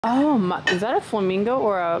Oh, is that a flamingo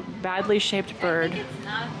or a badly shaped bird? I think it's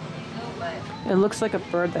not a flamingo, but... It looks like a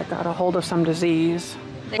bird that got a hold of some disease.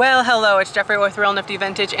 Well, hello, it's Jeffrey with Real Nifty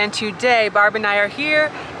Vintage, and today Barb and I are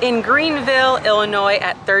here in Greenville, Illinois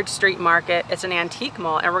at 3rd Street Market. It's an antique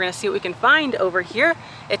mall, and we're gonna see what we can find over here.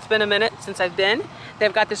 It's been a minute since I've been.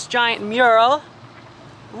 They've got this giant mural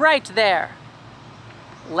right there.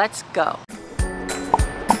 Let's go.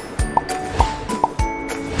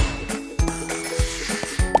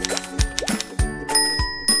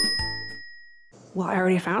 Well, I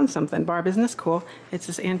already found something. Barb, isn't this cool? It's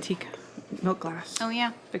this antique milk glass. Oh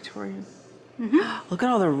yeah. Victorian. Mm-hmm. Look at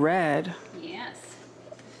all the red. Yes.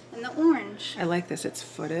 And the orange. I like this. It's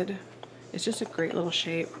footed. It's just a great little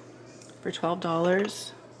shape for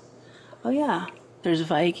 $12. Oh yeah. There's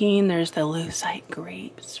Viking. There's the lucite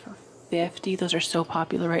grapes for $50. Those are so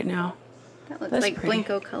popular right now. That looks like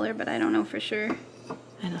Blinko color, but I don't know for sure.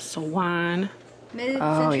 And a swan.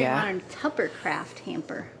 Mid-century modern Tuppercraft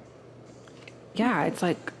hamper. Yeah, it's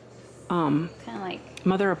like kind of like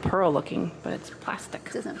mother of pearl looking, but it's plastic.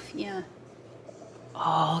 It doesn't, yeah.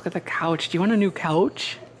 Oh, look at the couch. Do you want a new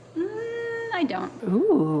couch? I don't.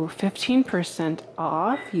 Ooh, 15%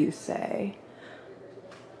 off, you say.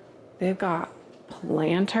 They've got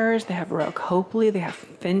planters. They have Royal Copley. They have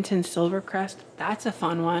Fenton Silvercrest. That's a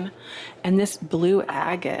fun one. And this blue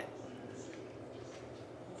agate.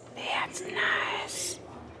 That's nice.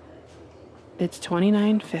 It's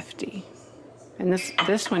 $29.50. And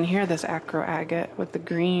this one here, this acro agate with the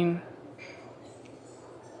green.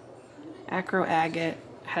 Acro agate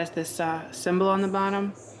has this symbol on the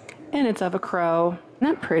bottom, and it's of a crow.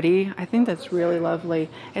 Isn't that pretty? I think that's really lovely.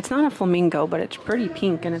 It's not a flamingo, but it's pretty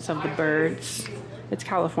pink, and it's of the birds. It's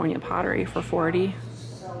California pottery for $40.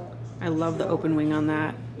 I love the open wing on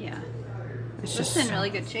that. Yeah. It's just in really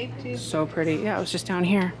good shape too. So pretty. Yeah, it was just down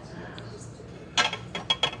here.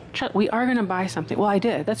 We are gonna buy something. Well, I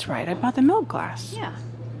did. That's right. I bought the milk glass. Yeah.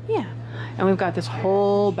 Yeah. And we've got this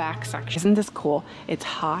whole back section. Isn't this cool? It's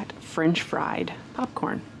hot French fried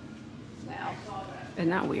popcorn. Wow.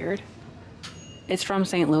 Isn't that weird? It's from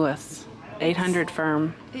St. Louis. 800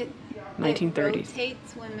 firm. 1930s. It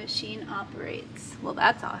rotates when machine operates. Well,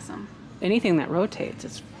 that's awesome. Anything that rotates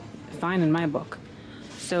is fine in my book.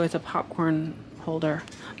 So it's a popcorn holder.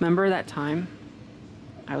 Remember that time?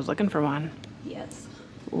 I was looking for one. Yes.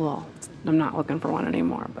 Well, I'm not looking for one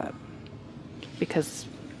anymore, but because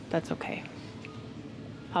that's okay.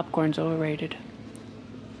 Popcorn's overrated.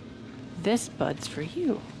 This bud's for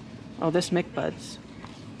you. Oh, this Mick Bud's.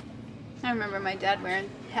 I remember my dad wearing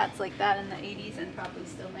hats like that in the 80s and probably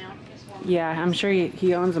still now. Yeah, I'm sure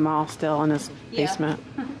he owns them all still in his basement.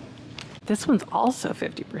 This one's also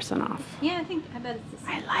 50% off. Yeah, I bet it's the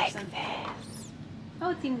same. I like this.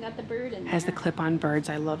 Oh, it's even got the bird in there. Has the clip-on birds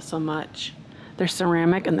I love so much. They're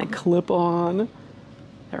ceramic and they clip on.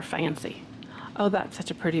 They're fancy. Oh, that's such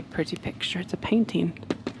a pretty picture. It's a painting.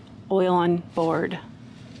 Oil on board.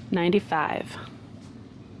 $95.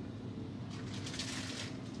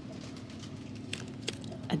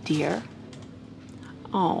 A deer.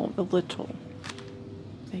 Oh, the little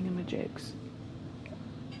thingamajigs.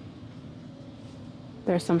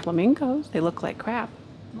 There's some flamingos. They look like crap.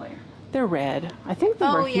 Where? They're red. I think they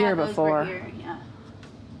were here before. Were here. Yeah.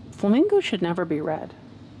 Flamingos should never be red.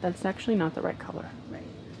 That's actually not the right color. Right.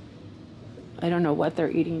 I don't know what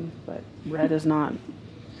they're eating, but red is not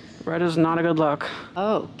a good look.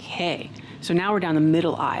 Okay, so now we're down the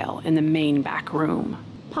middle aisle in the main back room.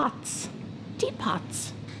 Pots,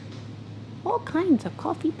 teapots, all kinds of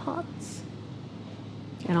coffee pots,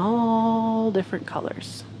 in all different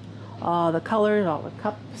colors. All the colors, all the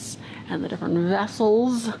cups, and the different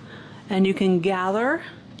vessels, and you can gather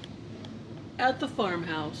at the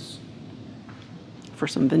farmhouse for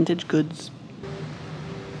some vintage goods.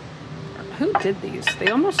 Who did these? They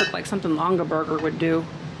almost look like something Longaberger would do.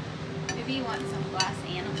 Maybe you want some glass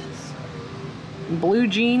animals. Blue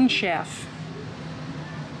jean chef.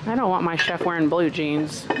 I don't want my chef wearing blue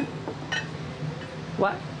jeans.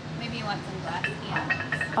 What? Maybe you want some glass animals.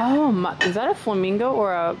 Oh, is that a flamingo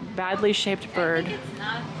or a badly shaped bird? I think it's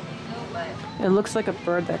not a flamingo, but it looks like a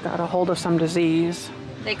bird that got a hold of some disease.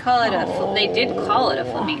 They call it they did call it a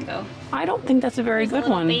flamingo. I don't think that's a very good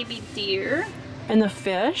one. Baby deer. And the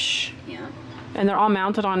fish. Yeah. And they're all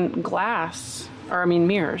mounted on glass, or I mean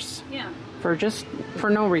mirrors. Yeah. For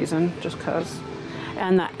no reason, just cause.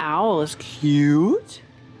 And the owl is cute.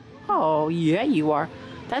 Oh yeah, you are.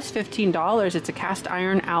 That's $15. It's a cast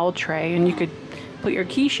iron owl tray, and you could put your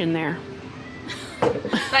quiche in there. I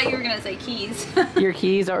thought you were gonna say keys. Your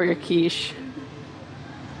keys or your quiche.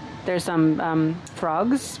 There's some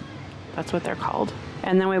frogs. That's what they're called.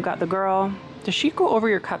 And then we've got the girl Does she go over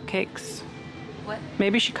your cupcakes? What?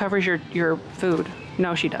 Maybe she covers your food.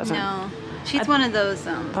 No, she doesn't. No. She's one of those,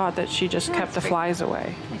 Thought that she just kept the flies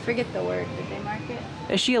away. I forget the word. Did they mark it?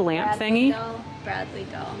 Is she a lamp Bradley thingy? doll? Bradley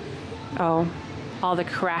doll. Oh, all the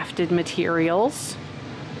crafted materials.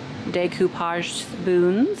 Decoupage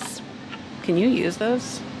spoons. Can you use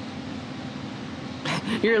those?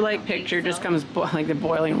 Your like picture just comes like the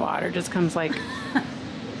boiling water just comes like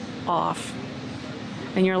off,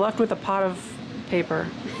 and you're left with a pot of paper.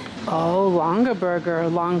 Oh,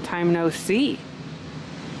 Longaberger, long time no see.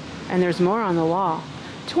 And there's more on the wall.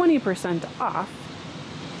 20% off.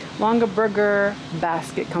 Longaberger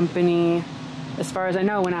Basket Company, as far as I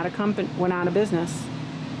know, went out of business.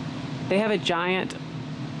 They have a giant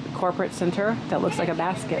corporate center that looks like a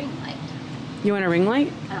basket. Ring light. You want a ring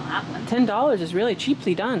light? I don't have one. $10 is really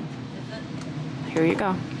cheaply done. Is it? Here you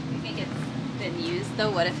go. You think it's been used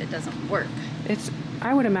though? What if it doesn't work?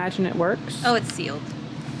 I would imagine it works. Oh, it's sealed.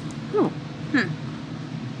 Oh.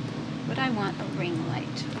 Would I want a ring light?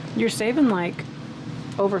 You're saving like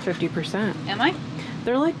over 50%. Am I?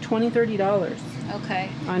 They're like $20, $30 Okay.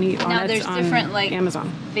 on there's different like Amazon.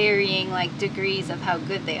 varying like degrees of how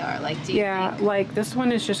good they are. Like, do you think? Like this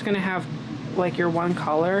one is just gonna have like your one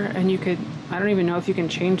color, and I don't even know if you can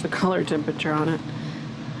change the color temperature on it.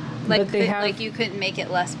 Like, but they have, like you couldn't make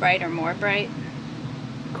it less bright or more bright?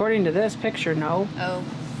 according to this picture, no. Oh.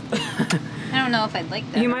 I don't know if I'd like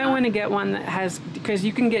that. You might want to get one that has, because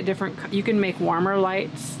you can get you can make warmer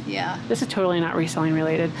lights. Yeah. This is totally not reselling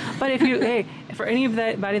related. But if you, hey, for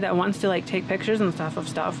anybody that wants to like take pictures and stuff of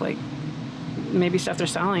stuff, like maybe stuff they're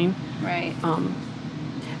selling. Right.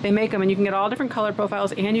 They make them, and you can get all different color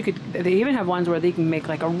profiles, and they even have ones where they can make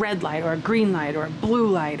like a red light or a green light or a blue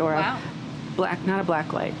light or Wow. a black, not a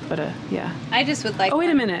black light, but yeah. I just would like. Oh, wait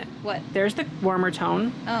a minute. What? There's the warmer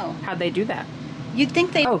tone. Oh. How'd they do that? You'd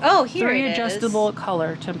think they. Here three it is. adjustable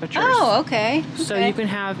color temperatures. Oh, okay. So Okay. you can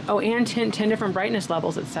have, and 10 different brightness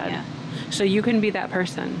levels, it said. Yeah. So you can be that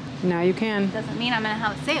person. Now you can. Doesn't mean I'm gonna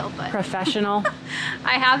have a sale, but Professional.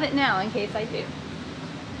 I have it now in case I do.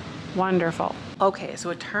 Wonderful. Okay, so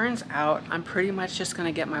it turns out I'm pretty much just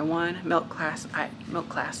gonna get my one milk glass item.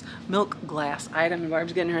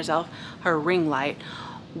 Barb's getting herself her ring light.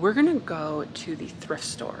 We're gonna go to the thrift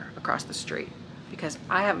store across the street because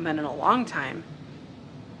I haven't been in a long time,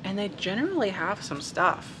 and they generally have some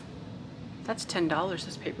stuff. That's $10,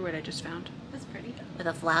 this paperweight I just found. That's pretty. With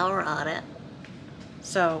a flower on it.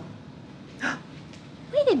 So,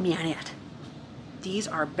 wait a minute. These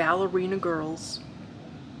are ballerina girls.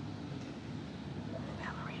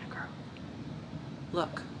 Ballerina girl.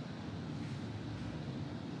 Look.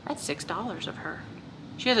 That's $6 of her.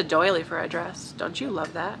 She has a doily for a dress. Don't you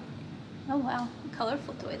love that? Oh wow,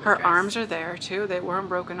 colorful doily Her dress. arms are there too. They weren't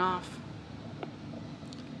broken off.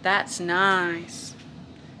 That's nice.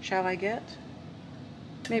 Shall I get?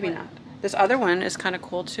 Maybe What? not. This other one is kind of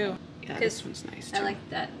cool too. Yeah, this one's nice too. I like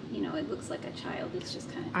that. You know, it looks like a child. It's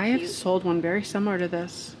just kind of. I have cute. sold one very similar to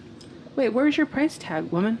this. Wait, where's your price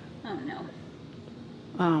tag, woman? Oh no.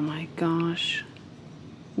 Oh my gosh.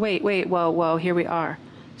 Wait, whoa, here we are.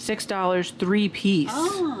 $6, 3 piece.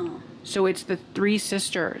 Oh. So it's the three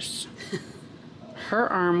sisters.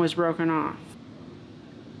 Her arm was broken off.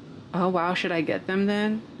 Oh wow, should I get them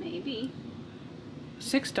then? Maybe.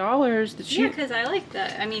 $6. That she. Yeah, because I like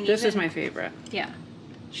that. I mean, This is my favorite. Yeah.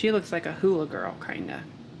 She looks like a hula girl, kinda.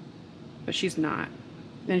 But she's not.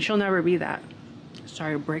 And she'll never be that.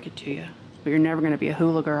 Sorry to break it to you. But you're never gonna be a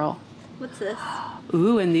hula girl. What's this?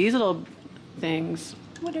 Ooh, and these little things.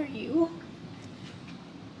 What are you?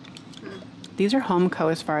 These are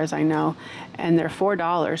Homeco as far as I know. And they're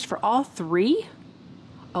 $4 for all three?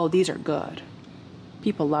 Oh, these are good.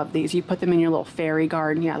 People love these. You put them in your little fairy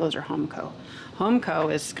garden. Yeah, those are Homeco.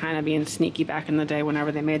 Homeco is kind of being sneaky back in the day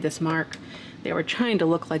whenever they made this mark. They were trying to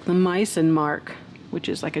look like the Meissen mark, which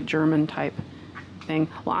is like a German type thing.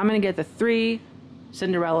 Well, I'm going to get the three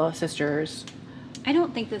Cinderella sisters. I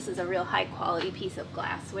don't think this is a real high quality piece of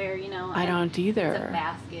glassware, you know. I don't either. It's a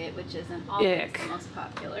basket, which isn't always Ick. the most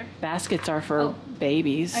popular. Baskets are for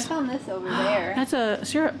babies. I found this over there. That's a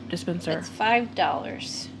syrup dispenser. It's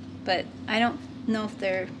 $5, but I don't know if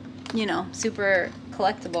they're, you know, super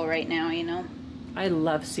collectible right now, you know. I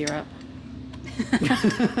love syrup.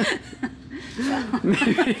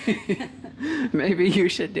 Maybe you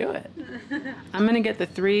should do it. I'm gonna get the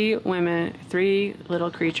three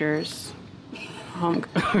little creatures.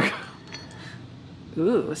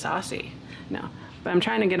 Ooh, saucy. No, but I'm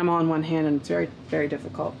trying to get them all in one hand, and it's very, very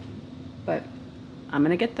difficult. But I'm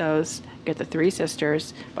gonna get those, get the Three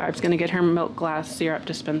Sisters. Barb's gonna get her milk glass syrup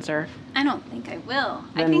dispenser. I don't think I will.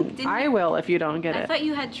 Then I think I will if you don't get it. I thought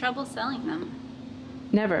you had trouble selling them.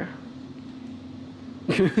 Never.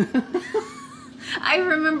 I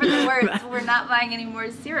remember the words, we're not buying any more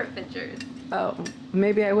syrup pitchers. Oh,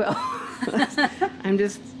 maybe I will. I'm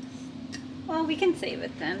just... Well, we can save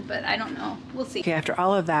it then, but I don't know. We'll see. Okay, after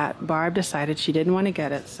all of that, Barb decided she didn't want to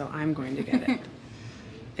get it, so I'm going to get it.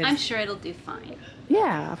 I'm sure it'll do fine.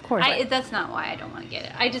 Yeah, of course. That's not why I don't want to get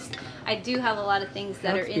it. I do have a lot of things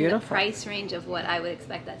that are in the price range of what I would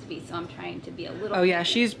expect that to be, so I'm trying to be a little... Oh yeah,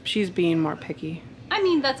 she's being more picky. I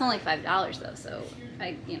mean, that's only $5 though, so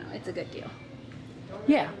it's a good deal.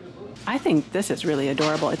 Yeah, I think this is really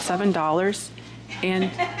adorable. It's $7, and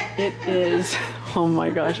it is... Oh my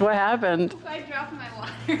gosh, what happened? I dropped my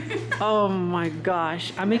water. Oh my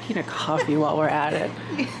gosh, I'm making a coffee while we're at it.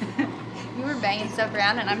 You were banging stuff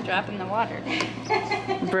around and I'm dropping the water.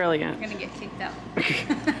 Brilliant. I'm gonna get kicked out.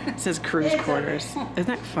 It says cruise quarters. Isn't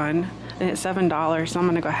that fun? And it's $7, so I'm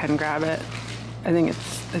gonna go ahead and grab it. I think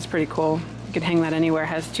it's pretty cool. You could hang that anywhere. It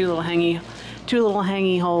has two little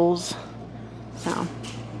hangy holes. So,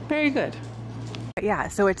 very good. Yeah,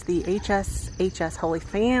 so it's the HS Holy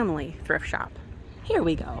Family thrift shop. Here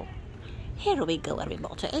we go. Here we go,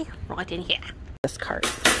 everybody. Right in here. This cart.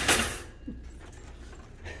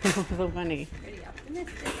 So funny. Pretty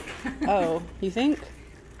optimistic. Oh, you think?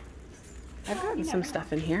 I've gotten some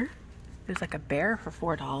stuff in here. There's like a bear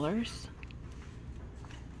for $4.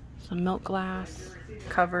 Some milk glass,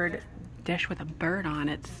 covered dish with a bird on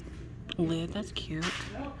its lid. That's cute.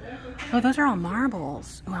 Oh, those are all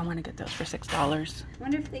marbles. Oh, I want to get those for $6. I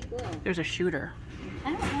wonder if they glow. There's a shooter.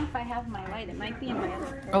 I don't know if I have my light. It might be in my other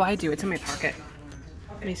purse. Oh, I do. It's in my pocket.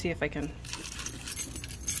 Let me see if I can.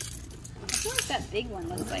 I feel like that big one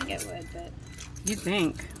looks like it would, but... You'd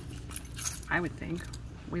think. I would think.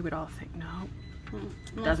 We would all think, no.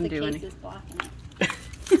 Unless Doesn't the do case any. is blocking it.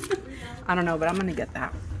 I don't know, but I'm going to get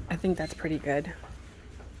that. I think that's pretty good.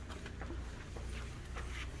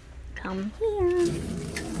 Come here.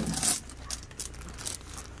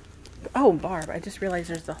 Oh, Barb, I just realized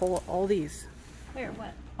there's all these. Where?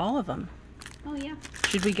 What? All of them. Oh, yeah.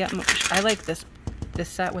 Should we get more? I like this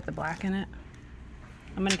set with the black in it.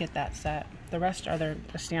 I'm gonna get that set. The rest are the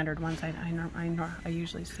standard ones I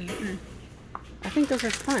usually see. I think those are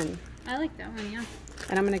fun. I like that one, yeah.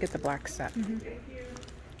 And I'm gonna get the black set.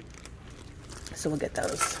 So we'll get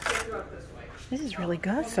those. This is really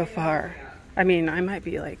good so far. I mean, I might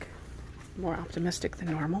be like more optimistic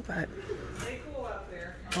than normal, but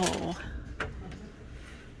oh,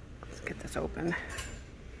 let's get this open.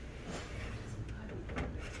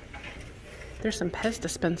 There's some Pez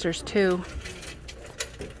dispensers too.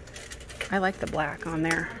 I like the black on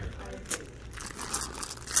there.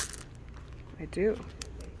 I do.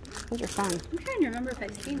 Those are fun. I'm trying to remember if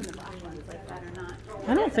I've seen the black ones like that or not.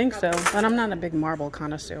 I don't think so, but I'm not a big marble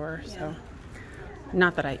connoisseur, so.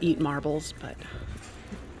 Not that I eat marbles, but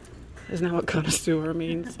isn't that what connoisseur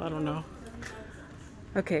means? I don't know.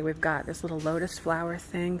 Okay, we've got this little lotus flower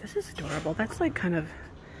thing. This is adorable. That's like kind of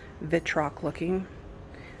vitrock looking.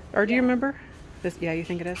 Or do you remember? This? Yeah, you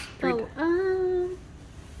think it is?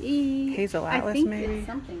 Hazel Atlas, I think maybe? it's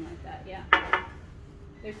something like that, yeah.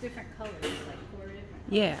 There's different colors, like 4 different colors.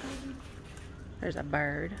 Yeah. There's a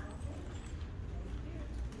bird.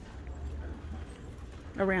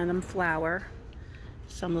 A random flower.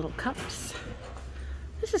 Some little cups.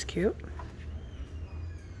 This is cute.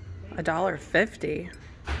 $1.50.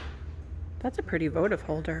 That's a pretty votive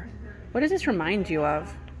holder. What does this remind you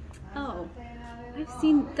of? Oh, I've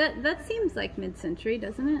seen that. That seems like mid-century,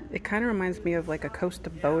 doesn't it? It kind of reminds me of like a Costa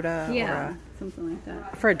Boda. Yeah, something like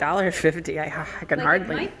that. For $1.50, I can like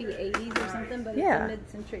hardly. It might be 80s or something, but Yeah. it's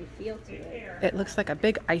a mid-century feel to it. It looks like a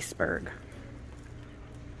big iceberg.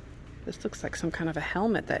 This looks like some kind of a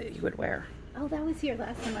helmet that you would wear. Oh, that was here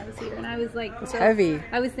last time I was here, and I was like, It's heavy.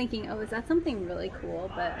 I was thinking, oh, is that something really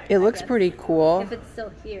cool? But It I looks guess pretty cool. if it's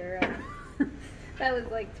still here. That was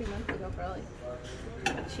like 2 months ago, probably.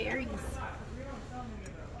 Cherries.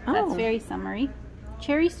 Oh, That's very summery.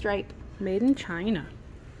 Cherry stripe. made in China.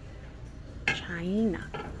 China.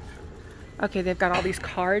 Okay, they've got all these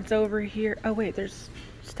cards over here. Oh wait, there's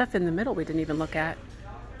stuff in the middle we didn't even look at.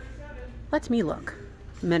 Let me look.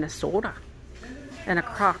 Minnesota. And a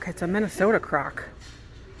croc. It's a Minnesota croc.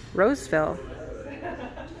 Roseville.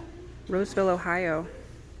 Roseville, Ohio.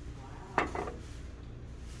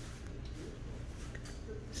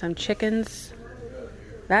 Some chickens.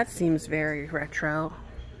 That seems very retro,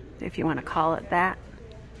 if you want to call it that.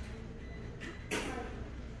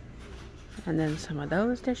 And then some of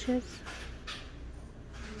those dishes.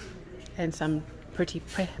 And some pretty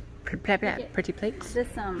plates.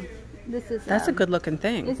 This is. That's a good looking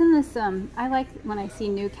thing. Isn't this? I like when I see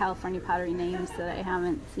new California pottery names that I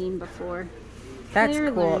haven't seen before. That's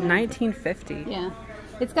cool. 1950. Yeah,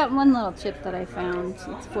 it's got one little chip that I found.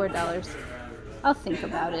 It's $4. I'll think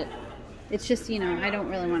about it. It's just, you know, I don't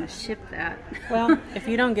really want to ship that. Well, if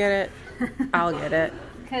you don't get it, I'll get it.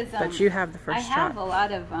 But you have the first shot. I have a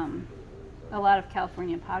lot of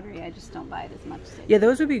California pottery. I just don't buy it as much. Yeah,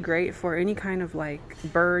 those would be great for any kind of like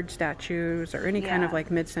bird statues or any kind of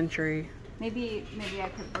like mid-century. Maybe I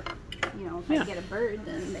could look, you know, if I get a bird,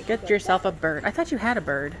 then they get yourself a bird. I thought you had a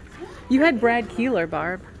bird. You had Brad Keeler,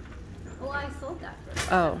 Barb. Well, I sold that bird.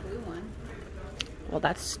 Oh. That blue one. Well,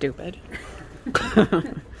 that's stupid.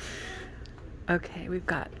 Okay, we've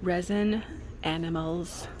got resin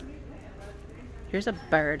animals. Here's a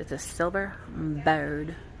bird. It's a silver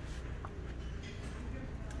bird.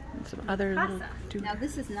 And some other little... Now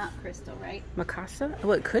this is not crystal, right? Macassa?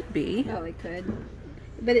 Well, it could be. Oh, it could.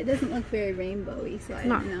 But it doesn't look very rainbowy, so I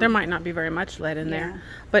don't know. There might not be very much lead in there.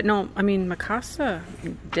 But no, I mean, Macassa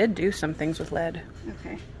did do some things with lead.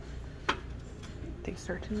 Okay. They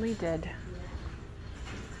certainly did.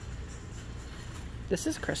 This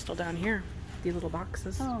is crystal down here. These little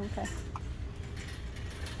boxes. Oh, okay.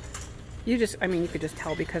 You just, I mean, you could just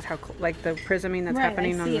tell because how, like the prisming that's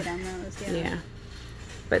happening I on see the... it on those, yeah.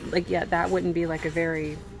 But like, yeah, that wouldn't be like a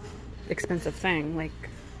very expensive thing. Like,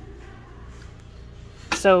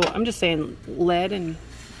 so I'm just saying lead and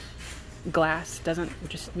glass doesn't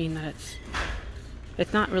just mean that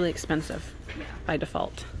it's not really expensive by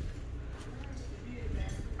default.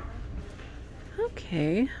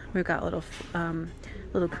 Okay, we've got little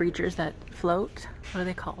creatures that float. What are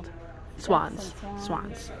they called? Swans.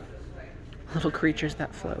 Swans. Little creatures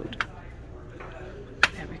that float.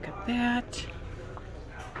 There, we got that.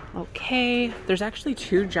 Okay, there's actually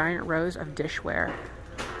 2 giant rows of dishware.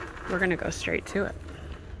 We're gonna go straight to it.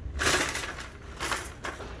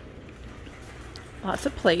 Lots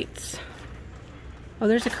of plates. Oh,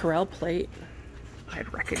 there's a Corelle plate.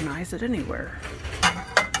 I'd recognize it anywhere.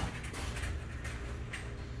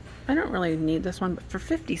 I don't really need this one, but for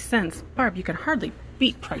 50 cents, Barb, you can hardly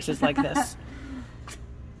beat prices like this.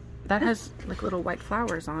 That has like little white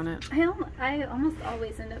flowers on it. I almost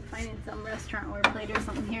always end up finding some restaurant or plate or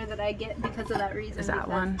something here that I get because of that reason. Is that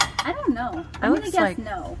one? I don't know. I'm gonna guess like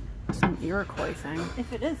no. Some Iroquois thing.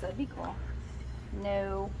 If it is, that'd be cool.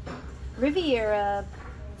 No. Riviera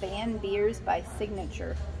Van Beers by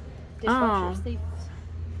Signature. Dishwasher safe.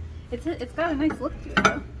 It's got a nice look to it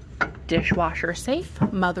though. Dishwasher safe,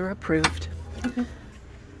 mother approved.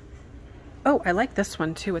 Oh, I like this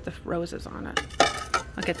one too with the roses on it.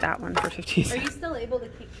 I'll get that one for 50 cents. Are you still able to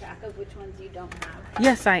keep track of which ones you don't have?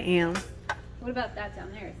 Yes, I am. What about that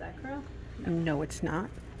down there? Is that Corelle? No, it's not.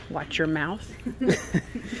 Watch your mouth.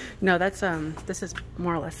 No, that's this is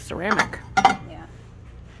more or less ceramic. Yeah.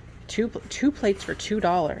 Two plates for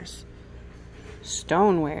 $2.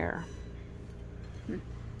 Stoneware.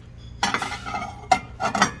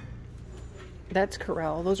 That's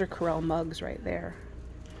Corelle. Those are Corelle mugs right there.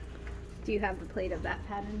 Do you have the plate of that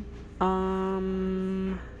pattern?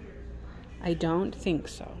 I don't think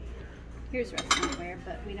so. Here's restaurantware,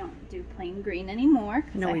 but we don't do plain green anymore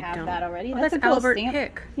because I have that already. Oh, that's a cool Albert stamp.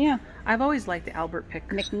 Pick. Yeah. I've always liked the Albert Pick.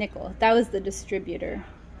 McNichol. That was the distributor.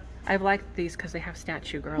 I've liked these because they have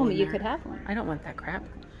Statue Girl. Well, in you there. could have one. I don't want that crap.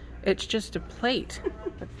 It's just a plate.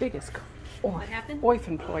 The biggest. What happened? Oif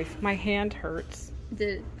and ploif. My hand hurts.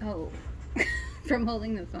 From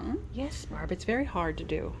holding the phone? Yes, Barb. It's very hard to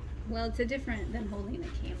do. Well, it's a different than holding the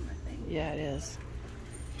camera thing. Yeah, it is.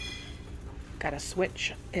 Gotta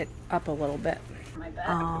switch it up a little bit. My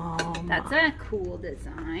bad. That's a cool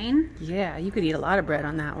design. Yeah, you could eat a lot of bread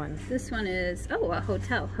on that one. This one is, a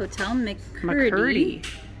hotel. Hotel McCurdy.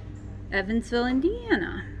 Evansville,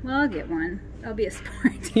 Indiana. Well, I'll get one. I'll be a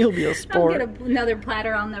sport. You'll be a sport. I'll get another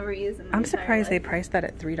platter I'll never use in my I'm surprised life. they priced that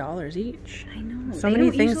at $3 each. I know. So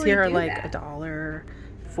many things here are like $1,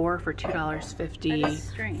 4 for $2.50, That's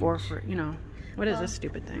strange. 4 for, you know, what is this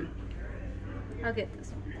stupid thing? I'll get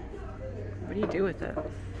this one. What do you do with it?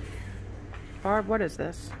 Barb, what is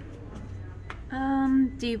this?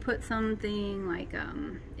 Do you put something like,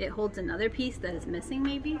 it holds another piece that is missing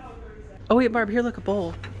maybe? Oh wait, Barb, here, look, a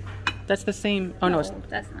bowl. That's the same, oh no,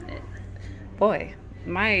 that's not it. Boy,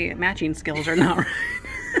 my matching skills are not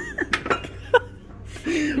right.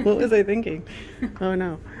 What was I thinking? Oh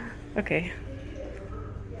no. Okay.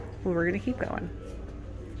 Well, we're gonna keep going.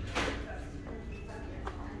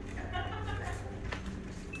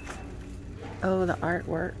 Oh, the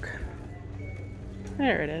artwork.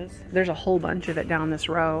 There it is. There's a whole bunch of it down this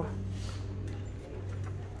row.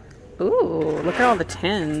 Ooh, look at all the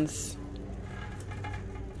tins.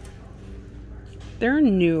 They're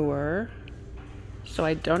newer, so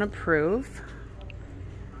I don't approve.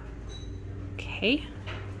 Okay.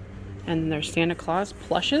 And there's Santa Claus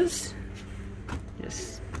plushes.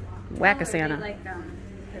 Just whack a Santa.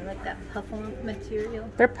 They're like that puffle material.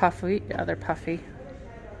 They're puffy. Yeah, they're puffy.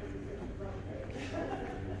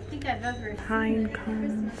 I think I've ever Pine seen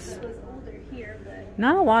cones. Christmas that was older here, but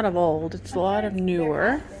Not a lot of old. It's a lot of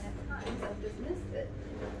newer. I've just missed it.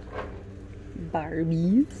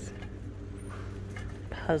 Barbies.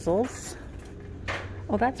 Puzzles.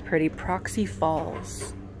 Oh, that's pretty. Proxy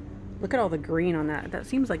Falls. Look at all the green on that. That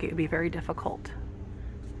seems like it would be very difficult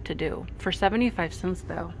to do. For 75 cents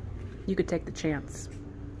though, you could take the chance.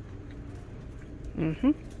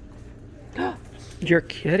 Mm-hmm. You're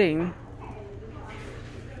kidding.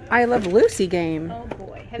 I Love Lucy game. Oh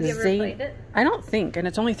boy. Have you ever played it? I don't think, and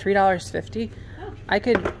it's only $3.50. Oh.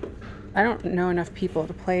 I don't know enough people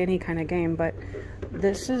to play any kind of game, but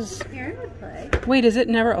this is... Aaron would play. Wait, is it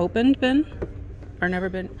never opened, Ben? Or never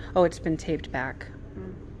been? Oh, it's been taped back.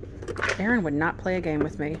 Aaron would not play a game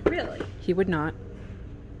with me. Really? He would not.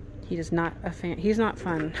 He is not a fan. He's not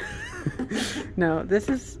fun. No, this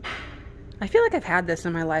is... I feel like I've had this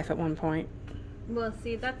in my life at one point. Well,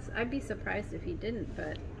 see, I'd be surprised if he didn't,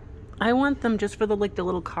 but... I want them just for the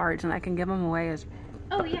little cards, and I can give them away as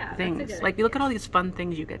oh yeah, things. that's a good Like, idea. look at all these fun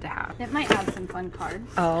things you get to have. It might have some fun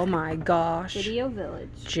cards. Oh my gosh. Video Village.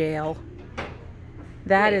 Jail.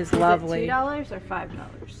 That Wait, is lovely. Is it $2 or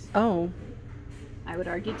 $5? Oh. I would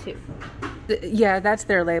argue $2. Yeah, that's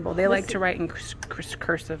their label. They like to write in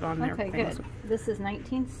cursive on their Okay, things. good. This is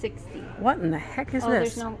 1960. What in the heck is Oh,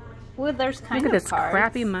 this? there's no... Well, there's kind Look of at this cards.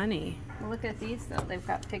 crappy money. Look at these, though. They've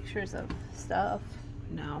got pictures of stuff.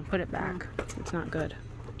 No, put it back. It's not good.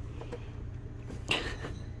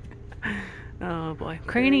 Oh boy.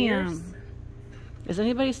 Cranium. Is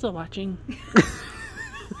anybody still watching?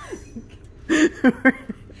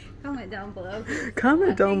 Comment down below.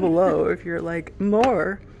 Comment down below if you're like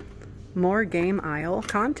more game aisle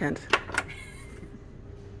content.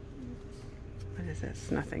 What is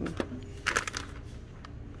this? Nothing.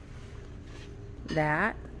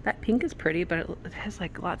 That pink is pretty, but it has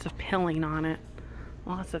like lots of pilling on it.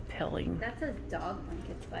 Lots of pilling. That says dog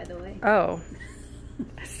blankets, by the way. Oh.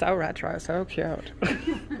 So retro, so cute.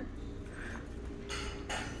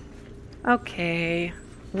 Okay.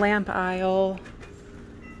 Lamp aisle.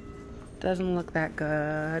 Doesn't look that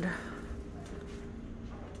good.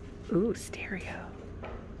 Ooh, stereo.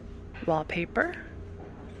 Wallpaper.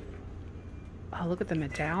 Oh, look at the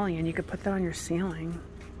medallion. You could put that on your ceiling.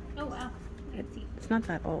 Oh, wow. It's not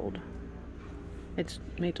that old. It's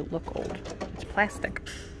made to look old. It's plastic.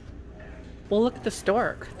 Well, look at the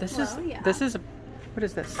stork. This is what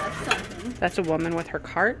is this? That's something. That's a woman with her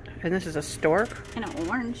cart, and this is a stork. And an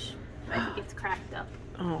orange. I think it's cracked up.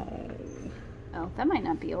 Oh. Oh, that might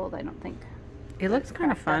not be old, I don't think. It looks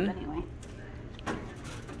kind of fun. Anyway.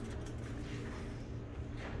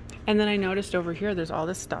 And then I noticed over here there's all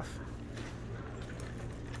this stuff.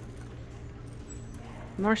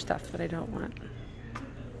 More stuff that I don't want.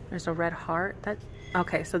 There's a red heart.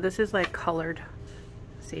 Okay, so this is like colored.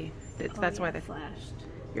 See, that's why they flashed.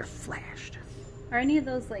 You're flashed. Are any of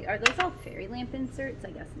those are those all fairy lamp inserts? I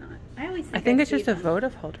guess not. I think it's just a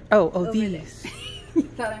votive holder. Oh, these. You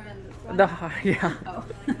thought I meant this one? Yeah. Oh.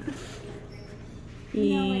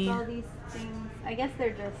 You know, like all these things. I guess they're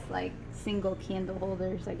just like single candle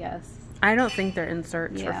holders, I guess. I don't think they're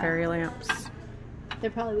inserts for fairy lamps. There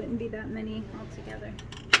probably wouldn't be that many altogether.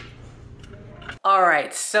 All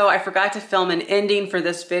right, so I forgot to film an ending for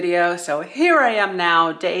this video, so here I am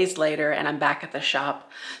now, days later, and I'm back at the shop.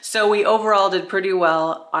 So we overall did pretty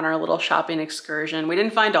well on our little shopping excursion. We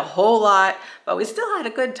didn't find a whole lot, but we still had a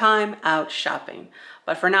good time out shopping.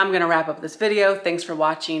 But for now, I'm gonna wrap up this video. Thanks for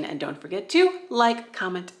watching, and don't forget to like,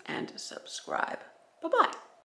 comment, and subscribe. Bye-bye.